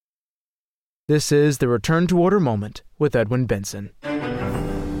This is the Return to Order Moment with Edwin Benson,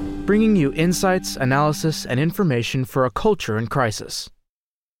 bringing you insights, analysis, and information for a culture in crisis.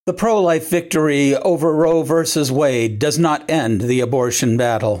 The pro-life victory over Roe v. Wade does not end the abortion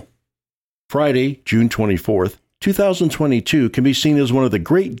battle. Friday, June 24th, 2022 can be seen as one of the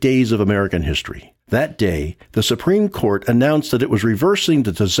great days of American history. That day, the Supreme Court announced that it was reversing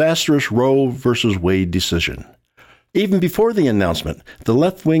the disastrous Roe v. Wade decision. Even before the announcement, the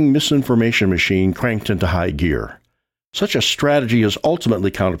left-wing misinformation machine cranked into high gear. Such a strategy is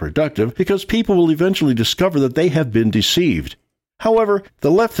ultimately counterproductive because people will eventually discover that they have been deceived. However,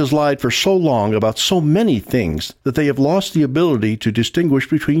 the left has lied for so long about so many things that they have lost the ability to distinguish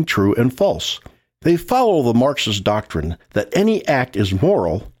between true and false. They follow the Marxist doctrine that any act is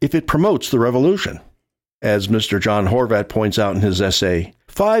moral if it promotes the revolution. As Mr. John Horvat points out in his essay,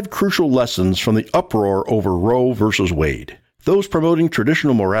 5 crucial lessons from the uproar over Roe v. Wade. Those promoting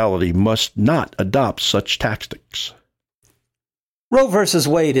traditional morality must not adopt such tactics. Roe v.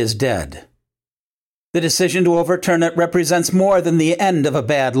 Wade is dead. The decision to overturn it represents more than the end of a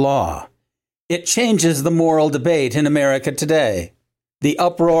bad law. It changes the moral debate in America today. The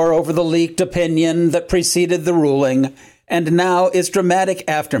uproar over the leaked opinion that preceded the ruling, and now its dramatic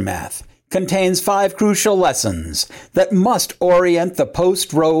aftermath, contains 5 crucial lessons that must orient the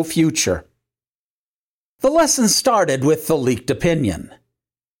post-Roe future. The lessons started with the leaked opinion.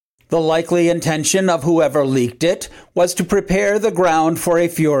 The likely intention of whoever leaked it was to prepare the ground for a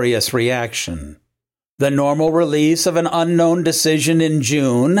furious reaction. The normal release of an unknown decision in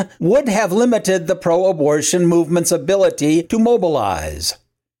June would have limited the pro-abortion movement's ability to mobilize.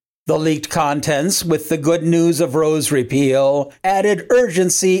 The leaked contents, with the good news of Roe's repeal, added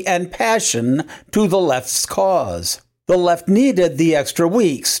urgency and passion to the left's cause. The left needed the extra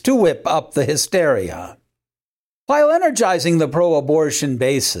weeks to whip up the hysteria. While energizing the pro-abortion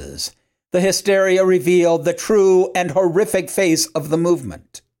bases, the hysteria revealed the true and horrific face of the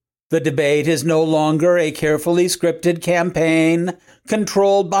movement. The debate is no longer a carefully scripted campaign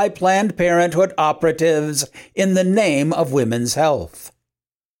controlled by Planned Parenthood operatives in the name of women's health.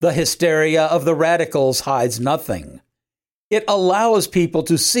 The hysteria of the radicals hides nothing. It allows people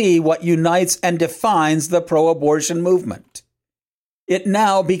to see what unites and defines the pro-abortion movement. It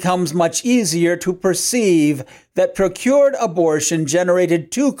now becomes much easier to perceive that procured abortion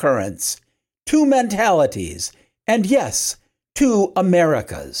generated 2 currents, 2 mentalities, and yes, 2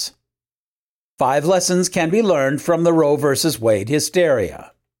 Americas. 5 lessons can be learned from the Roe v. Wade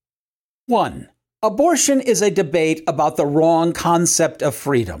hysteria. 1. Abortion is a debate about the wrong concept of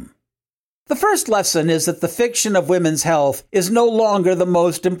freedom. The first lesson is that the fiction of women's health is no longer the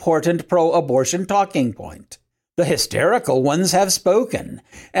most important pro-abortion talking point. The hysterical ones have spoken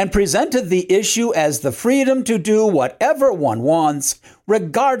and presented the issue as the freedom to do whatever one wants,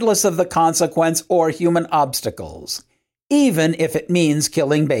 regardless of the consequence or human obstacles, even if it means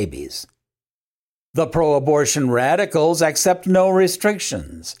killing babies. The pro-abortion radicals accept no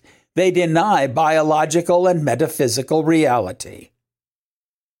restrictions. They deny biological and metaphysical reality.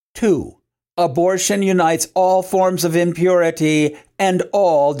 2. Abortion unites all forms of impurity and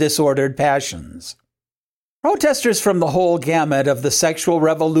all disordered passions. Protesters from the whole gamut of the sexual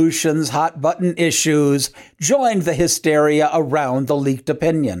revolution's hot-button issues joined the hysteria around the leaked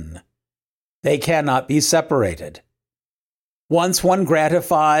opinion. They cannot be separated. Once one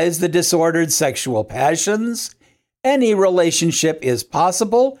gratifies the disordered sexual passions, any relationship is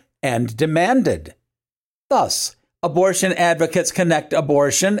possible and demanded. Thus, abortion advocates connect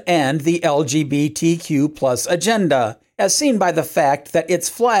abortion and the LGBTQ+ agenda, as seen by the fact that its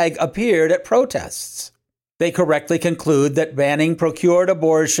flag appeared at protests. They correctly conclude that banning procured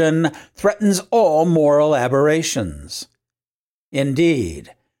abortion threatens all moral aberrations.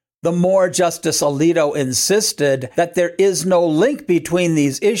 Indeed, the more Justice Alito insisted that there is no link between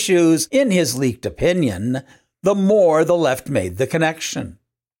these issues in his leaked opinion, the more the left made the connection.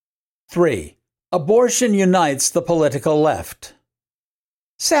 3. Abortion unites the political left.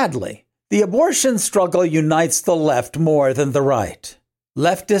 Sadly, the abortion struggle unites the left more than the right.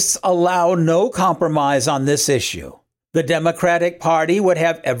 Leftists allow no compromise on this issue. The Democratic Party would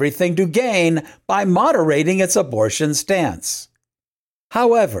have everything to gain by moderating its abortion stance.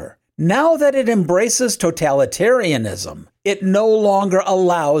 However, now that it embraces totalitarianism, it no longer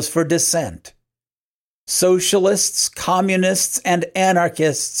allows for dissent. Socialists, communists, and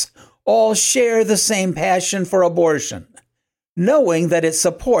anarchists all share the same passion for abortion, knowing that it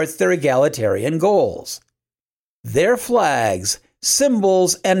supports their egalitarian goals. Their flags,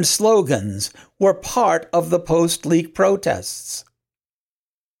 symbols, and slogans were part of the post-leak protests.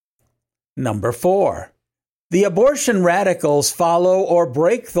 Number 4. The abortion radicals follow or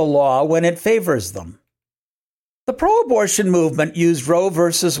break the law when it favors them. The pro-abortion movement used Roe v.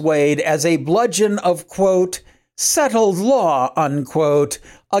 Wade as a bludgeon of, quote, settled law, unquote,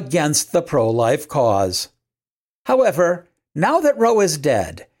 against the pro-life cause. However, now that Roe is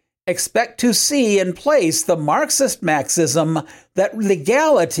dead, expect to see in place the Marxist maxim that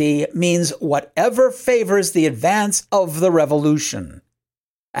legality means whatever favors the advance of the revolution.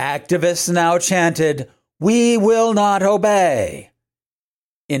 Activists now chanted, "We will not obey."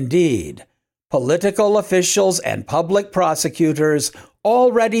 Indeed, political officials and public prosecutors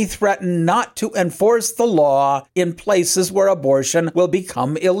already threaten not to enforce the law in places where abortion will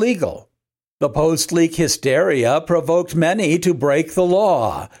become illegal. The post-leak hysteria provoked many to break the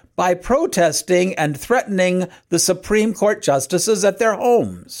law by protesting and threatening the Supreme Court justices at their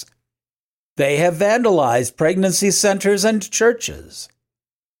homes. They have vandalized pregnancy centers and churches.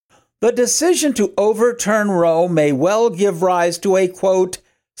 The decision to overturn Roe may well give rise to a, quote,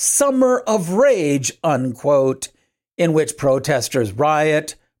 summer of rage, unquote, in which protesters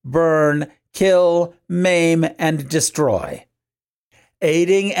riot, burn, kill, maim, and destroy.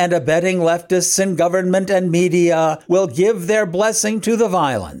 Aiding and abetting leftists in government and media will give their blessing to the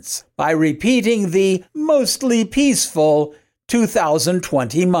violence by repeating the mostly peaceful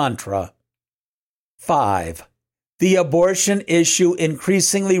 2020 mantra. 5. The abortion issue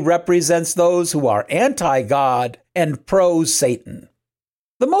increasingly represents those who are anti-God and pro-Satan.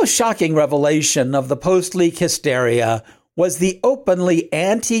 The most shocking revelation of the post-leak hysteria was the openly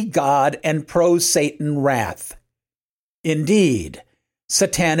anti-God and pro-Satan wrath. Indeed,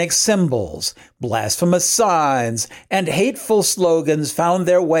 satanic symbols, blasphemous signs, and hateful slogans found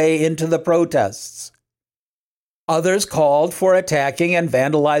their way into the protests. Others called for attacking and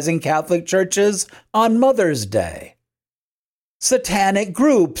vandalizing Catholic churches on Mother's Day. Satanic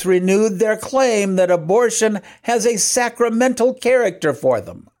groups renewed their claim that abortion has a sacramental character for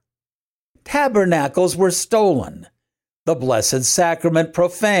them. Tabernacles were stolen, the Blessed Sacrament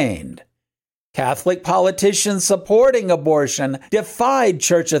profaned. Catholic politicians supporting abortion defied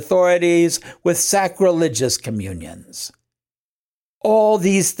church authorities with sacrilegious communions. All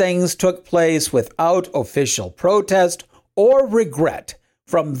these things took place without official protest or regret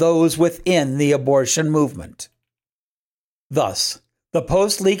from those within the abortion movement. Thus, the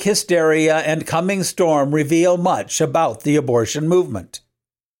post-leak hysteria and coming storm reveal much about the abortion movement.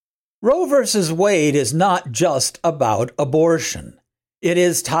 Roe v. Wade is not just about abortion. It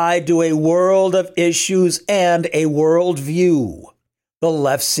is tied to a world of issues and a world view. The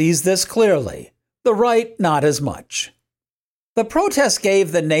left sees this clearly, the right not as much. The protest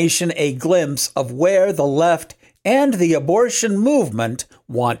gave the nation a glimpse of where the left and the abortion movement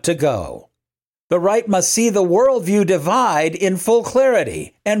want to go. The right must see the worldview divide in full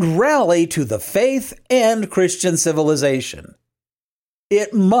clarity and rally to the faith and Christian civilization.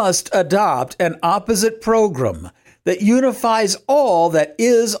 It must adopt an opposite program that unifies all that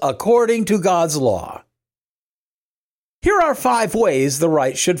is according to God's law. Here are 5 ways the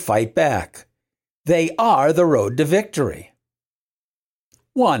right should fight back. They are the road to victory.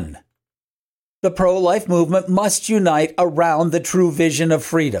 1. The pro-life movement must unite around the true vision of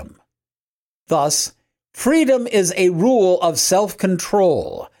freedom. Thus, freedom is a rule of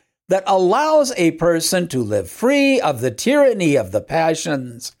self-control that allows a person to live free of the tyranny of the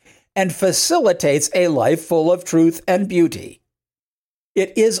passions and facilitates a life full of truth and beauty.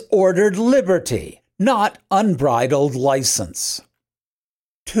 It is ordered liberty, not unbridled license.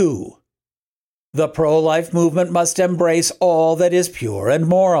 2. The pro-life movement must embrace all that is pure and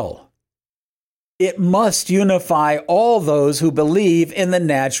moral. It must unify all those who believe in the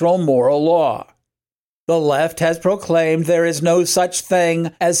natural moral law. The left has proclaimed there is no such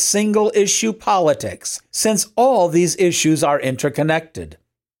thing as single-issue politics, since all these issues are interconnected.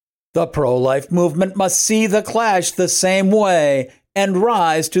 The pro-life movement must see the clash the same way and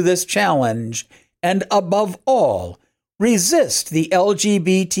rise to this challenge, and above all, resist the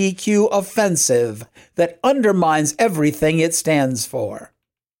LGBTQ offensive that undermines everything it stands for.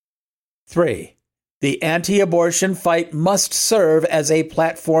 3. The anti-abortion fight must serve as a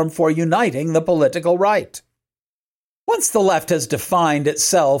platform for uniting the political right. Once the left has defined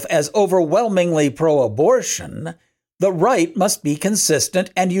itself as overwhelmingly pro-abortion, the right must be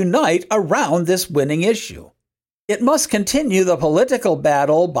consistent and unite around this winning issue. It must continue the political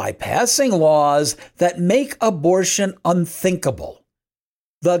battle by passing laws that make abortion unthinkable.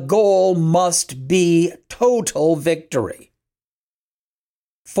 The goal must be total victory.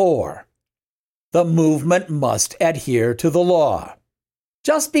 4. The movement must adhere to the law.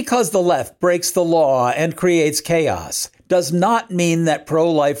 Just because the left breaks the law and creates chaos does not mean that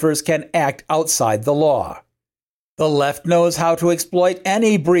pro-lifers can act outside the law. The left knows how to exploit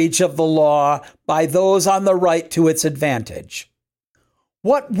any breach of the law by those on the right to its advantage.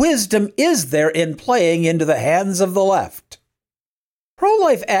 What wisdom is there in playing into the hands of the left?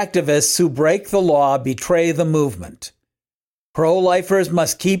 Pro-life activists who break the law betray the movement. Pro-lifers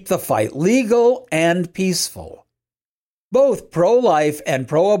must keep the fight legal and peaceful. Both pro-life and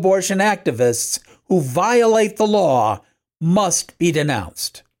pro-abortion activists who violate the law must be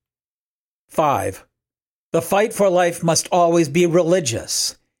denounced. 5. The fight for life must always be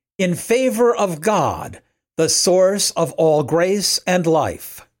religious, in favor of God, the source of all grace and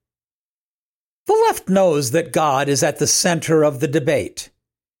life. The left knows that God is at the center of the debate.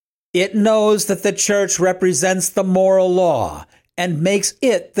 It knows that the church represents the moral law and makes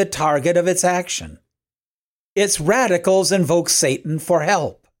it the target of its action. Its radicals invoke Satan for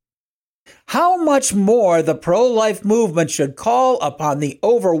help. How much more the pro-life movement should call upon the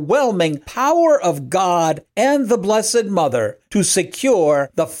overwhelming power of God and the Blessed Mother to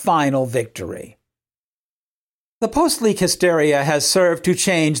secure the final victory. The post-leak hysteria has served to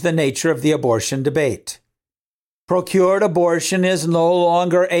change the nature of the abortion debate. Procured abortion is no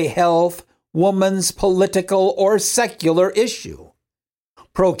longer a health, woman's political, or secular issue.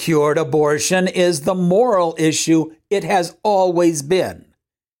 Procured abortion is the moral issue it has always been: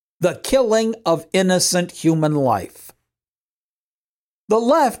 the killing of innocent human life. The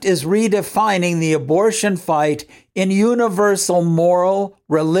left is redefining the abortion fight in universal moral,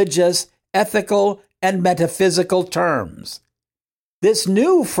 religious, ethical, and metaphysical terms. This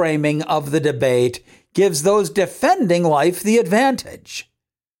new framing of the debate gives those defending life the advantage.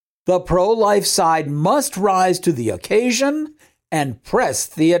 The pro-life side must rise to the occasion and press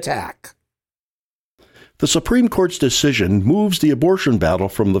the attack. The Supreme Court's decision moves the abortion battle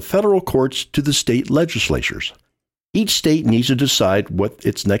from the federal courts to the state legislatures. Each state needs to decide what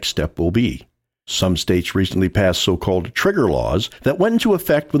its next step will be. Some states recently passed so-called trigger laws that went into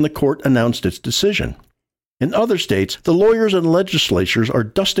effect when the court announced its decision. In other states, the lawyers and legislatures are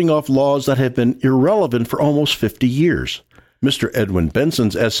dusting off laws that have been irrelevant for almost 50 years. Mr. Edwin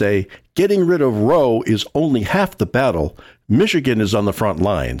Benson's essay, "Getting Rid of Roe is Only Half the Battle, Michigan is on the Front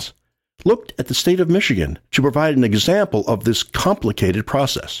Lines," looked at the state of Michigan to provide an example of this complicated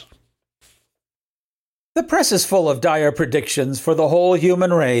process. The press is full of dire predictions for the whole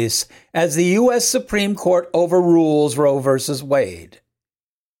human race as the U.S. Supreme Court overrules Roe v. Wade.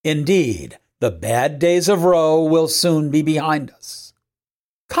 Indeed, the bad days of Roe will soon be behind us.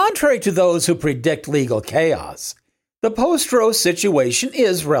 Contrary to those who predict legal chaos, the post-Roe situation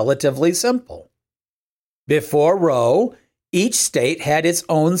is relatively simple. Before Roe, each state had its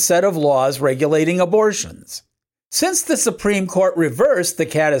own set of laws regulating abortions. Since the Supreme Court reversed the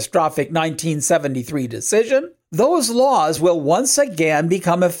catastrophic 1973 decision, those laws will once again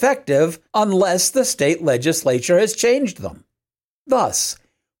become effective unless the state legislature has changed them. Thus,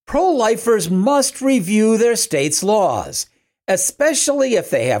 pro-lifers must review their state's laws, especially if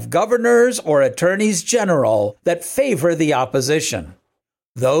they have governors or attorneys general that favor the opposition.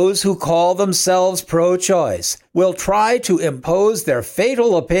 Those who call themselves pro-choice will try to impose their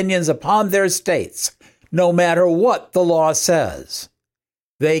fatal opinions upon their states, no matter what the law says.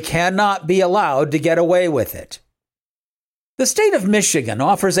 They cannot be allowed to get away with it. The state of Michigan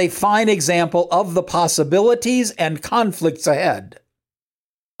offers a fine example of the possibilities and conflicts ahead.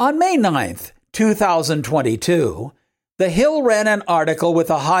 On May 9th, 2022, The Hill ran an article with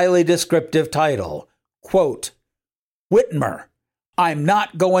a highly descriptive title, quote, "Whitmer, I'm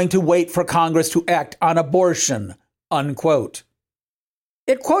not going to wait for Congress to act on abortion," unquote.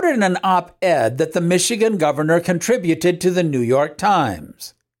 It quoted an op-ed that the Michigan governor contributed to the New York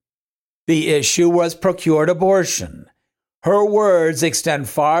Times. The issue was procured abortion. Her words extend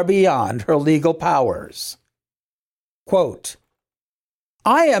far beyond her legal powers. Quote,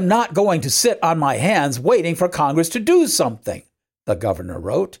 "I am not going to sit on my hands waiting for Congress to do something," the governor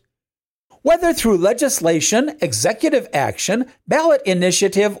wrote. "Whether through legislation, executive action, ballot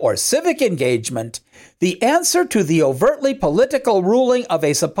initiative, or civic engagement, the answer to the overtly political ruling of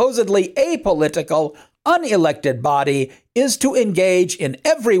a supposedly apolitical, unelected body is to engage in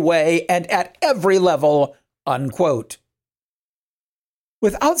every way and at every level," unquote.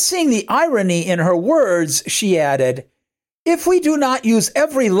 Without seeing the irony in her words, she added, "If we do not use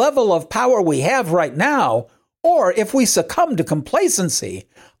every level of power we have right now, or if we succumb to complacency,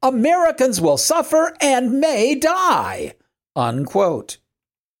 Americans will suffer and may die," unquote.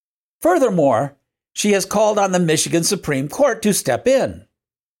 Furthermore, she has called on the Michigan Supreme Court to step in.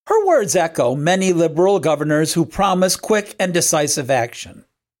 Her words echo many liberal governors who promise quick and decisive action.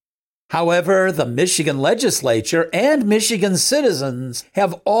 However, the Michigan legislature and Michigan citizens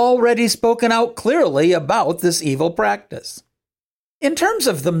have already spoken out clearly about this evil practice. In terms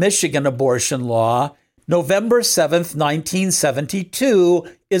of the Michigan abortion law, November 7, 1972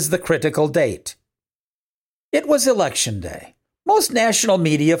 is the critical date. It was Election Day. Most national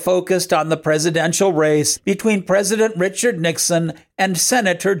media focused on the presidential race between President Richard Nixon and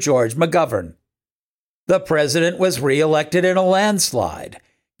Senator George McGovern. The president was reelected in a landslide,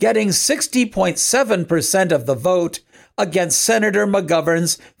 getting 60.7% of the vote against Senator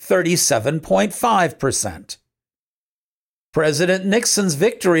McGovern's 37.5%. President Nixon's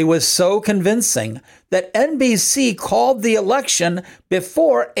victory was so convincing that NBC called the election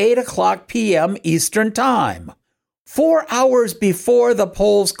before 8 p.m. Eastern Time, 4 hours before the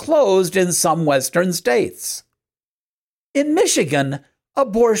polls closed in some western states. In Michigan,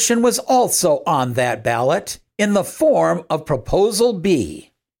 abortion was also on that ballot in the form of Proposal B.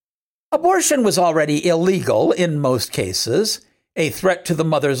 Abortion was already illegal in most cases. A threat to the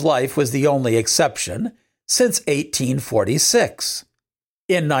mother's life was the only exception since 1846.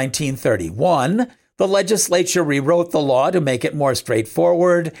 In 1931, the legislature rewrote the law to make it more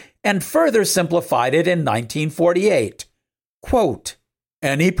straightforward and further simplified it in 1948. Quote,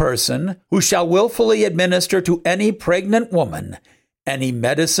 "Any person who shall willfully administer to any pregnant woman any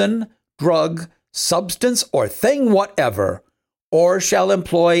medicine, drug, substance, or thing whatever, or shall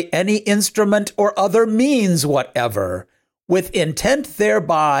employ any instrument or other means whatever, with intent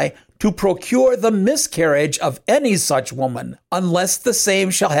thereby to procure the miscarriage of any such woman, unless the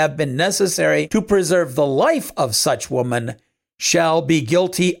same shall have been necessary to preserve the life of such woman, shall be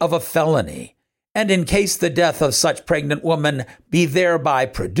guilty of a felony. And in case the death of such pregnant woman be thereby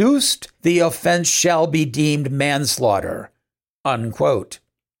produced, the offense shall be deemed manslaughter." Unquote.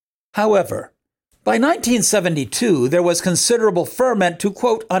 However, by 1972, there was considerable ferment to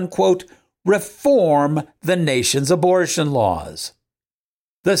quote-unquote reform the nation's abortion laws.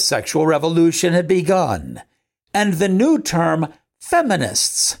 The sexual revolution had begun, and the new term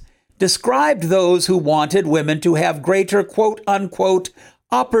feminists described those who wanted women to have greater quote-unquote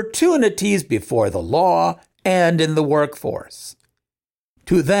opportunities before the law and in the workforce.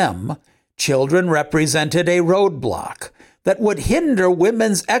 To them, children represented a roadblock that would hinder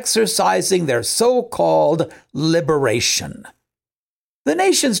women's exercising their so-called liberation. The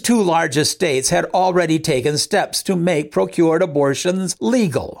nation's two largest states had already taken steps to make procured abortions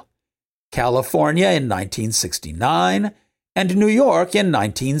legal: California in 1969 and New York in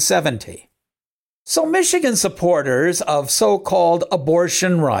 1970. So Michigan supporters of so-called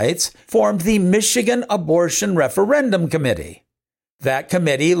abortion rights formed the Michigan Abortion Referendum Committee. That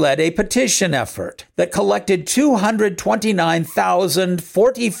committee led a petition effort that collected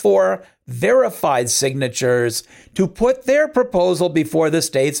 229,044 verified signatures to put their proposal before the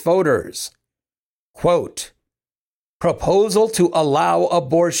state's voters. Quote, "Proposal to allow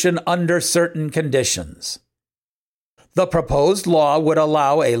abortion under certain conditions." The proposed law would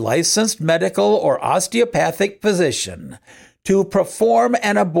allow a licensed medical or osteopathic physician to perform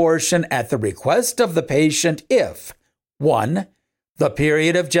an abortion at the request of the patient if 1. The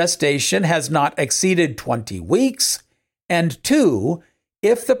period of gestation has not exceeded 20 weeks, and 2.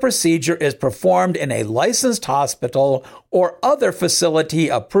 If the procedure is performed in a licensed hospital or other facility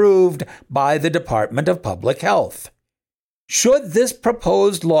approved by the Department of Public Health. Should this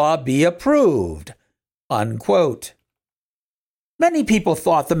proposed law be approved? Unquote. Many people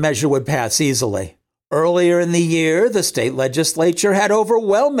thought the measure would pass easily. Earlier in the year, the state legislature had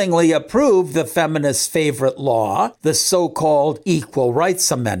overwhelmingly approved the feminists' favorite law, the so-called Equal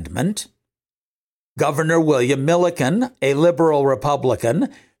Rights Amendment. Governor William Milliken, a liberal Republican,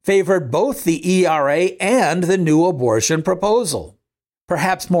 favored both the ERA and the new abortion proposal.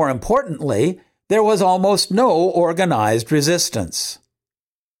 Perhaps more importantly, there was almost no organized resistance.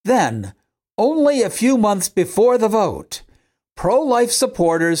 Then, only a few months before the vote, pro-life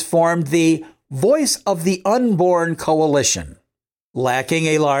supporters formed the Voice of the Unborn Coalition. Lacking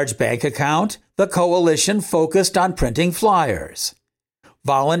a large bank account, the coalition focused on printing flyers.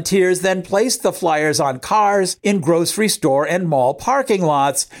 Volunteers then placed the flyers on cars in grocery store and mall parking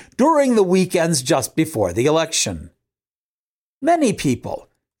lots during the weekends just before the election. Many people,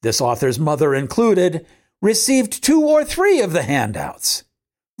 this author's mother included, received 2 or 3 of the handouts.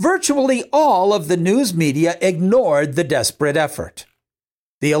 Virtually all of the news media ignored the desperate effort.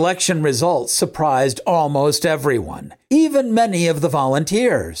 The election results surprised almost everyone, even many of the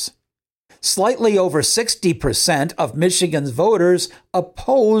volunteers. Slightly over 60% of Michigan's voters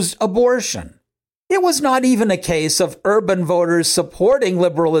opposed abortion. It was not even a case of urban voters supporting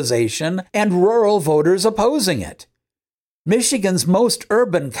liberalization and rural voters opposing it. Michigan's most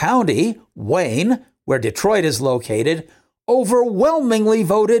urban county, Wayne, where Detroit is located, overwhelmingly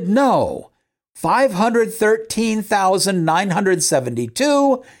voted no,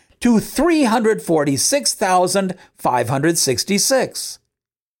 513,972 to 346,566.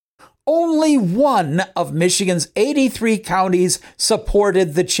 Only one of Michigan's 83 counties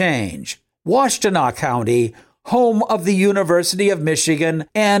supported the change, Washtenaw County, home of the University of Michigan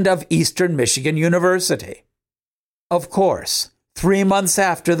and of Eastern Michigan University. Of course, 3 months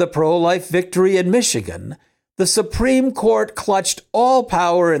after the pro-life victory in Michigan, the Supreme Court clutched all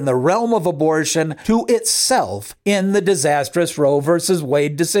power in the realm of abortion to itself in the disastrous Roe v.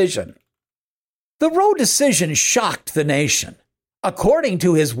 Wade decision. The Roe decision shocked the nation. According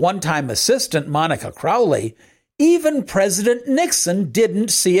to his one-time assistant, Monica Crowley, even President Nixon didn't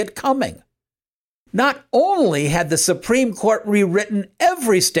see it coming. Not only had the Supreme Court rewritten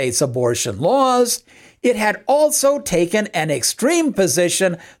every state's abortion laws, it had also taken an extreme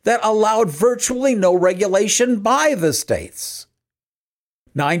position that allowed virtually no regulation by the states.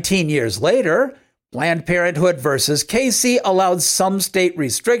 19 years later, Planned Parenthood versus Casey allowed some state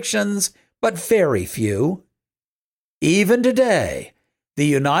restrictions, but very few. Even today, the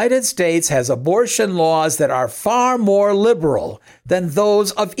United States has abortion laws that are far more liberal than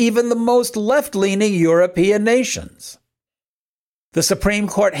those of even the most left-leaning European nations. The Supreme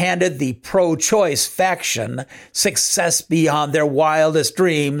Court handed the pro-choice faction success beyond their wildest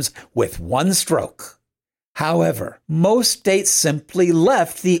dreams with one stroke. However, most states simply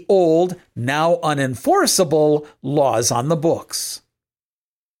left the old, now unenforceable, laws on the books.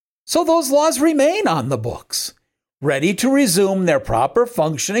 So those laws remain on the books, ready to resume their proper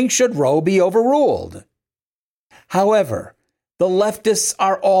functioning should Roe be overruled. However, the leftists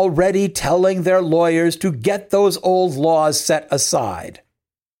are already telling their lawyers to get those old laws set aside.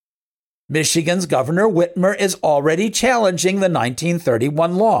 Michigan's Governor Whitmer is already challenging the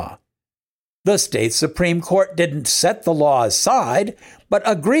 1931 law. The state Supreme Court didn't set the law aside, but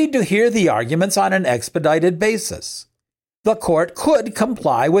agreed to hear the arguments on an expedited basis. The court could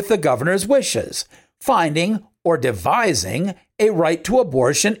comply with the governor's wishes, finding or devising a right to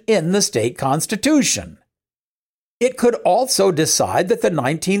abortion in the state constitution. It could also decide that the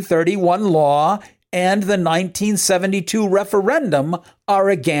 1931 law and the 1972 referendum are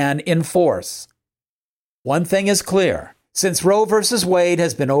again in force. One thing is clear. Since Roe v. Wade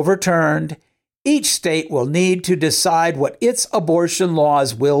has been overturned, each state will need to decide what its abortion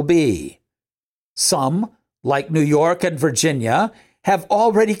laws will be. Some, like New York and Virginia, have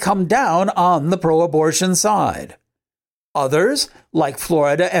already come down on the pro-abortion side. Others, like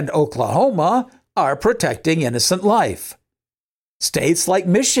Florida and Oklahoma, are protecting innocent life. States like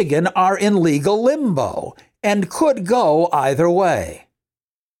Michigan are in legal limbo and could go either way.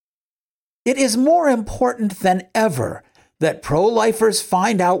 It is more important than ever that pro-lifers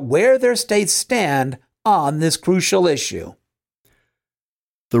find out where their states stand on this crucial issue.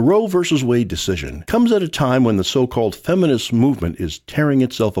 The Roe v. Wade decision comes at a time when the so-called feminist movement is tearing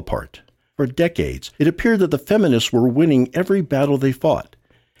itself apart. For decades, it appeared that the feminists were winning every battle they fought.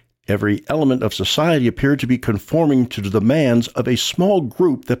 Every element of society appeared to be conforming to the demands of a small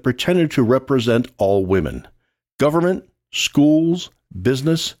group that pretended to represent all women. Government, schools,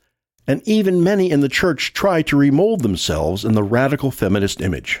 business, and even many in the church tried to remold themselves in the radical feminist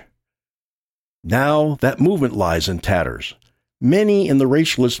image. Now that movement lies in tatters. Many in the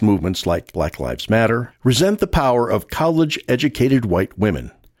racialist movements like Black Lives Matter resent the power of college-educated white women.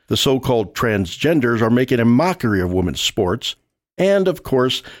 The so-called transgenders are making a mockery of women's sports. And, of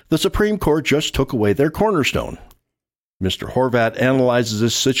course, the Supreme Court just took away their cornerstone. Mr. Horvat analyzes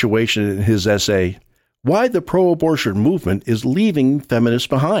this situation in his essay, Why the Pro-Abortion Movement is Leaving Feminists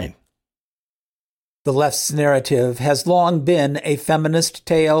Behind. The left's narrative has long been a feminist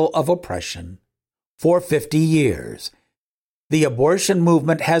tale of oppression. For 50 years, the abortion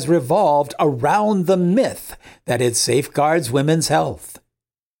movement has revolved around the myth that it safeguards women's health.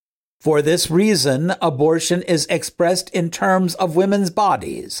 For this reason, abortion is expressed in terms of women's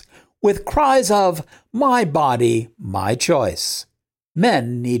bodies, with cries of, "My body, my choice.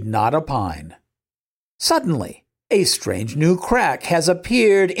 Men need not opine." Suddenly, a strange new crack has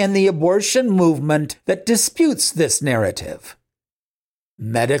appeared in the abortion movement that disputes this narrative.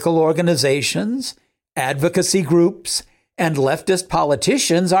 Medical organizations, advocacy groups, and leftist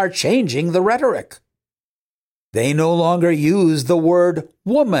politicians are changing the rhetoric. They no longer use the word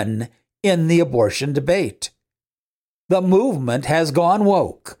woman in the abortion debate. The movement has gone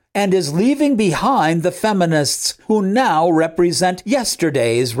woke and is leaving behind the feminists who now represent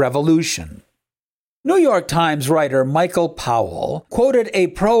yesterday's revolution. New York Times writer Michael Powell quoted a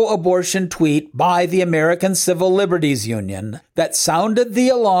pro-abortion tweet by the American Civil Liberties Union that sounded the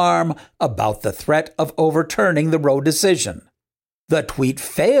alarm about the threat of overturning the Roe decision. The tweet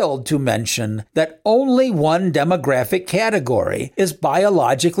failed to mention that only one demographic category is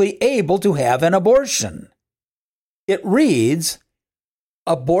biologically able to have an abortion. It reads,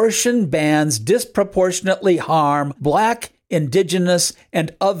 "Abortion bans disproportionately harm Black, Indigenous,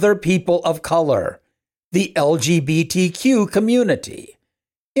 and other people of color, the LGBTQ community,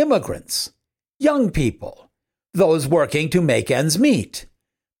 immigrants, young people, those working to make ends meet,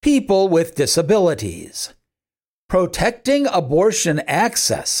 people with disabilities. Protecting abortion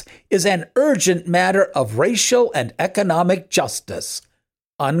access is an urgent matter of racial and economic justice."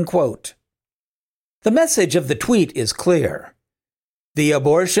 Unquote. The message of the tweet is clear. The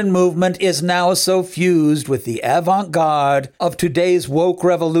abortion movement is now so fused with the avant-garde of today's woke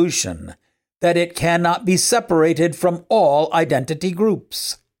revolution that it cannot be separated from all identity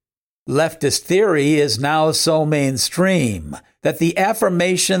groups. Leftist theory is now so mainstream that the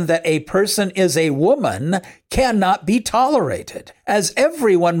affirmation that a person is a woman cannot be tolerated, as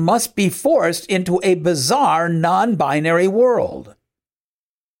everyone must be forced into a bizarre non-binary world.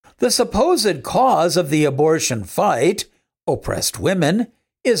 The supposed cause of the abortion fight, oppressed women,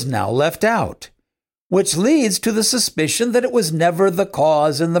 is now left out, which leads to the suspicion that it was never the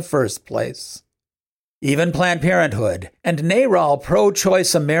cause in the first place. Even Planned Parenthood and NARAL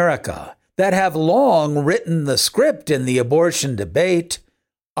Pro-Choice America, that have long written the script in the abortion debate,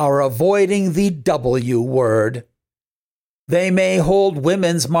 are avoiding the W word. They may hold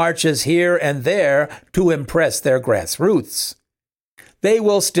women's marches here and there to impress their grassroots. They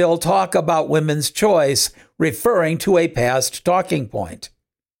will still talk about women's choice, referring to a past talking point.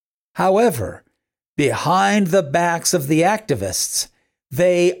 However, behind the backs of the activists,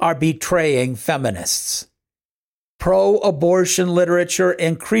 they are betraying feminists. Pro-abortion literature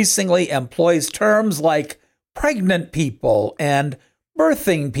increasingly employs terms like pregnant people and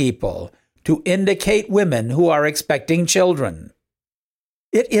birthing people to indicate women who are expecting children.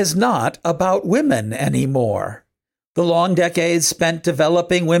 It is not about women anymore. The long decades spent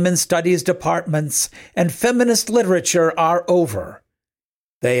developing women's studies departments and feminist literature are over.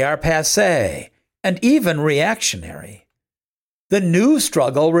 They are passé and even reactionary. The new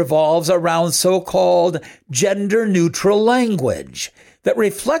struggle revolves around so-called gender-neutral language that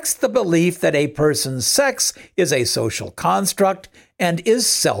reflects the belief that a person's sex is a social construct and is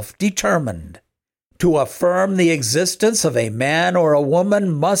self-determined. To affirm the existence of a man or a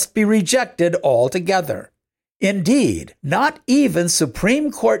woman must be rejected altogether. Indeed, not even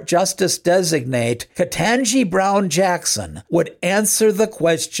Supreme Court Justice designate Ketanji Brown Jackson would answer the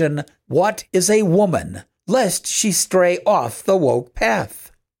question, "What is a woman?" lest she stray off the woke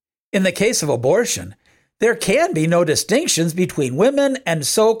path. In the case of abortion, there can be no distinctions between women and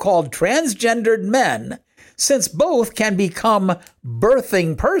so-called transgendered men, since both can become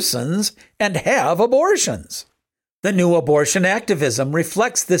birthing persons and have abortions. The new abortion activism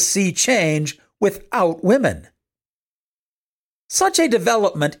reflects this sea change without women. Such a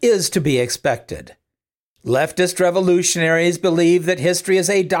development is to be expected. Leftist revolutionaries believe that history is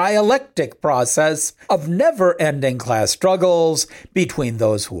a dialectic process of never-ending class struggles between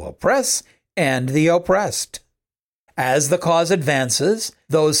those who oppress and the oppressed. As the cause advances,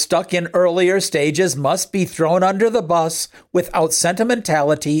 those stuck in earlier stages must be thrown under the bus without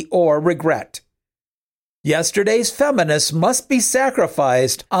sentimentality or regret. Yesterday's feminists must be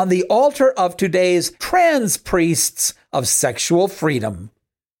sacrificed on the altar of today's trans priests of sexual freedom.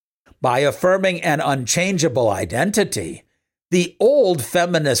 By affirming an unchangeable identity, the old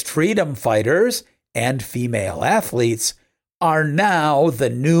feminist freedom fighters and female athletes are now the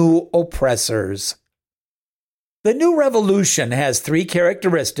new oppressors. The new revolution has three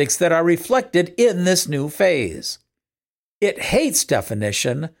characteristics that are reflected in this new phase. It hates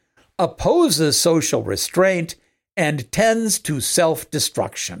definition, opposes social restraint, and tends to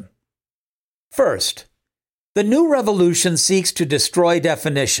self-destruction. First, the new revolution seeks to destroy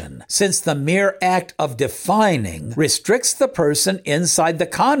definition, since the mere act of defining restricts the person inside the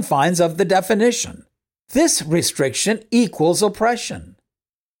confines of the definition. This restriction equals oppression.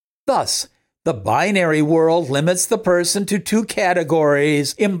 Thus, the binary world limits the person to two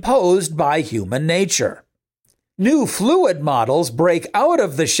categories imposed by human nature. New fluid models break out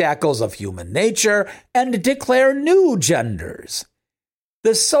of the shackles of human nature and declare new genders.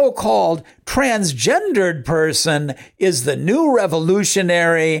 The so-called transgendered person is the new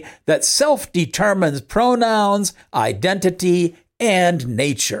revolutionary that self-determines pronouns, identity, and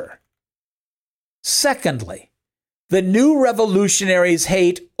nature. Secondly, the new revolutionaries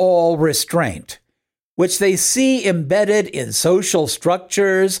hate all restraint, which they see embedded in social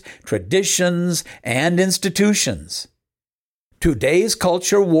structures, traditions, and institutions. Today's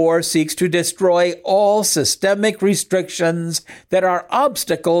culture war seeks to destroy all systemic restrictions that are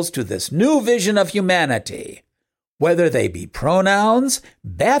obstacles to this new vision of humanity, whether they be pronouns,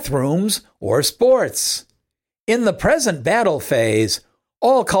 bathrooms, or sports. In the present battle phase,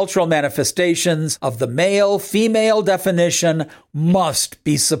 all cultural manifestations of the male-female definition must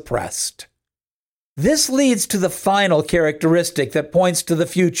be suppressed. This leads to the final characteristic that points to the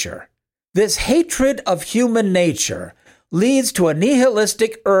future. This hatred of human nature leads to a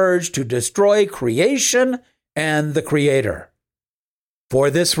nihilistic urge to destroy creation and the Creator.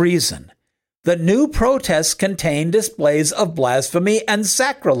 For this reason, the new protests contain displays of blasphemy and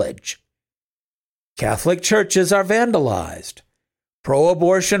sacrilege. Catholic churches are vandalized.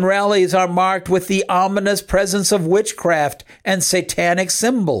 Pro-abortion rallies are marked with the ominous presence of witchcraft and satanic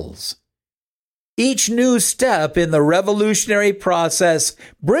symbols. Each new step in the revolutionary process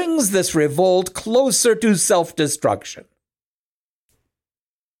brings this revolt closer to self-destruction.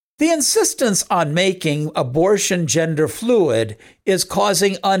 The insistence on making abortion gender fluid is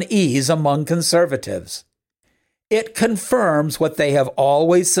causing unease among conservatives. It confirms what they have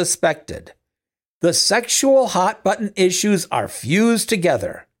always suspected. The sexual hot-button issues are fused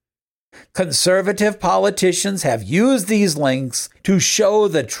together. Conservative politicians have used these links to show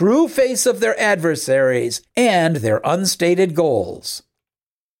the true face of their adversaries and their unstated goals.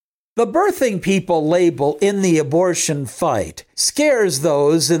 The birthing people label in the abortion fight scares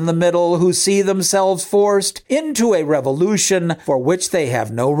those in the middle who see themselves forced into a revolution for which they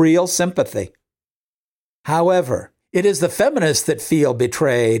have no real sympathy. However, it is the feminists that feel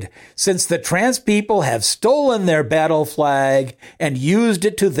betrayed, since the trans people have stolen their battle flag and used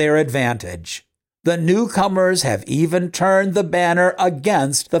it to their advantage. The newcomers have even turned the banner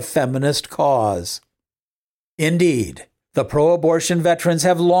against the feminist cause. Indeed, the pro-abortion veterans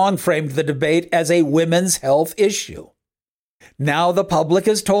have long framed the debate as a women's health issue. Now the public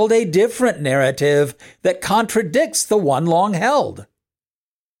is told a different narrative that contradicts the one long held.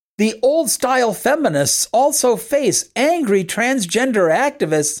 The old-style feminists also face angry transgender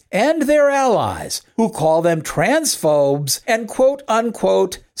activists and their allies who call them transphobes and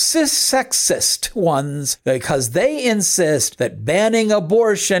quote-unquote cis-sexist ones because they insist that banning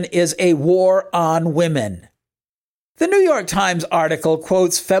abortion is a war on women. The New York Times article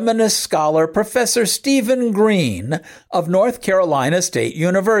quotes feminist scholar Professor Stephen Green of North Carolina State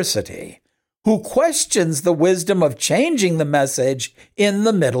University, who questions the wisdom of changing the message in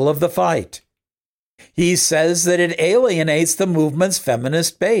the middle of the fight. He says that it alienates the movement's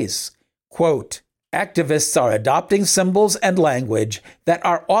feminist base. Quote, activists are adopting symbols and language that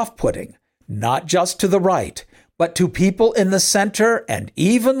are off-putting, not just to the right, but to people in the center and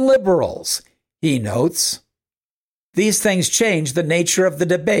even liberals, he notes. These things change the nature of the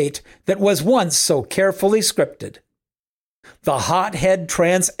debate that was once so carefully scripted. The hothead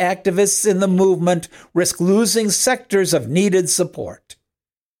trans activists in the movement risk losing sectors of needed support.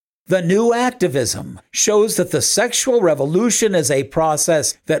 The new activism shows that the sexual revolution is a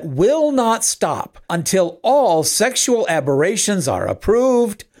process that will not stop until all sexual aberrations are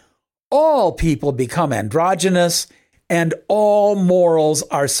approved, all people become androgynous, and all morals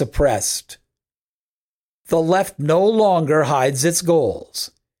are suppressed. The left no longer hides its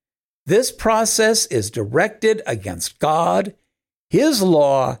goals. This process is directed against God, His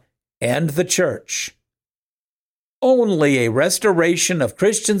law, and the Church. Only a restoration of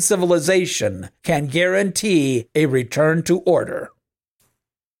Christian civilization can guarantee a return to order.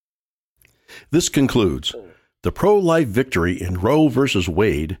 This concludes, the pro-life victory in Roe v.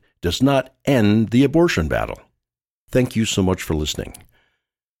 Wade does not end the abortion battle. Thank you so much for listening.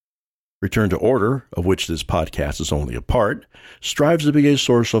 Return to Order, of which this podcast is only a part, strives to be a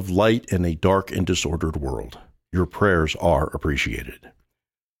source of light in a dark and disordered world. Your prayers are appreciated.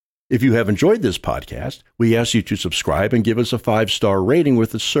 If you have enjoyed this podcast, we ask you to subscribe and give us a 5-star rating with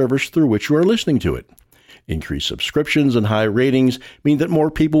the service through which you are listening to it. Increased subscriptions and high ratings mean that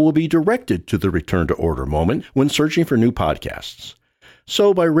more people will be directed to the Return to Order moment when searching for new podcasts.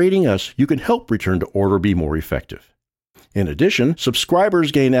 So by rating us, you can help Return to Order be more effective. In addition,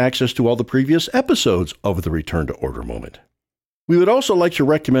 subscribers gain access to all the previous episodes of the Return to Order moment. We would also like to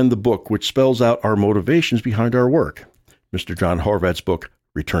recommend the book which spells out our motivations behind our work. Mr. John Horvat's book,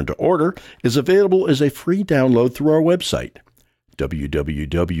 Return to Order, is available as a free download through our website,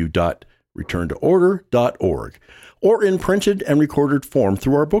 www.returntoorder.org, or in printed and recorded form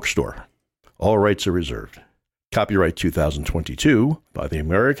through our bookstore. All rights are reserved. Copyright 2022 by the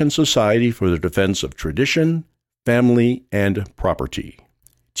American Society for the Defense of Tradition, Family, and Property,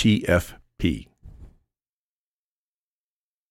 TFP.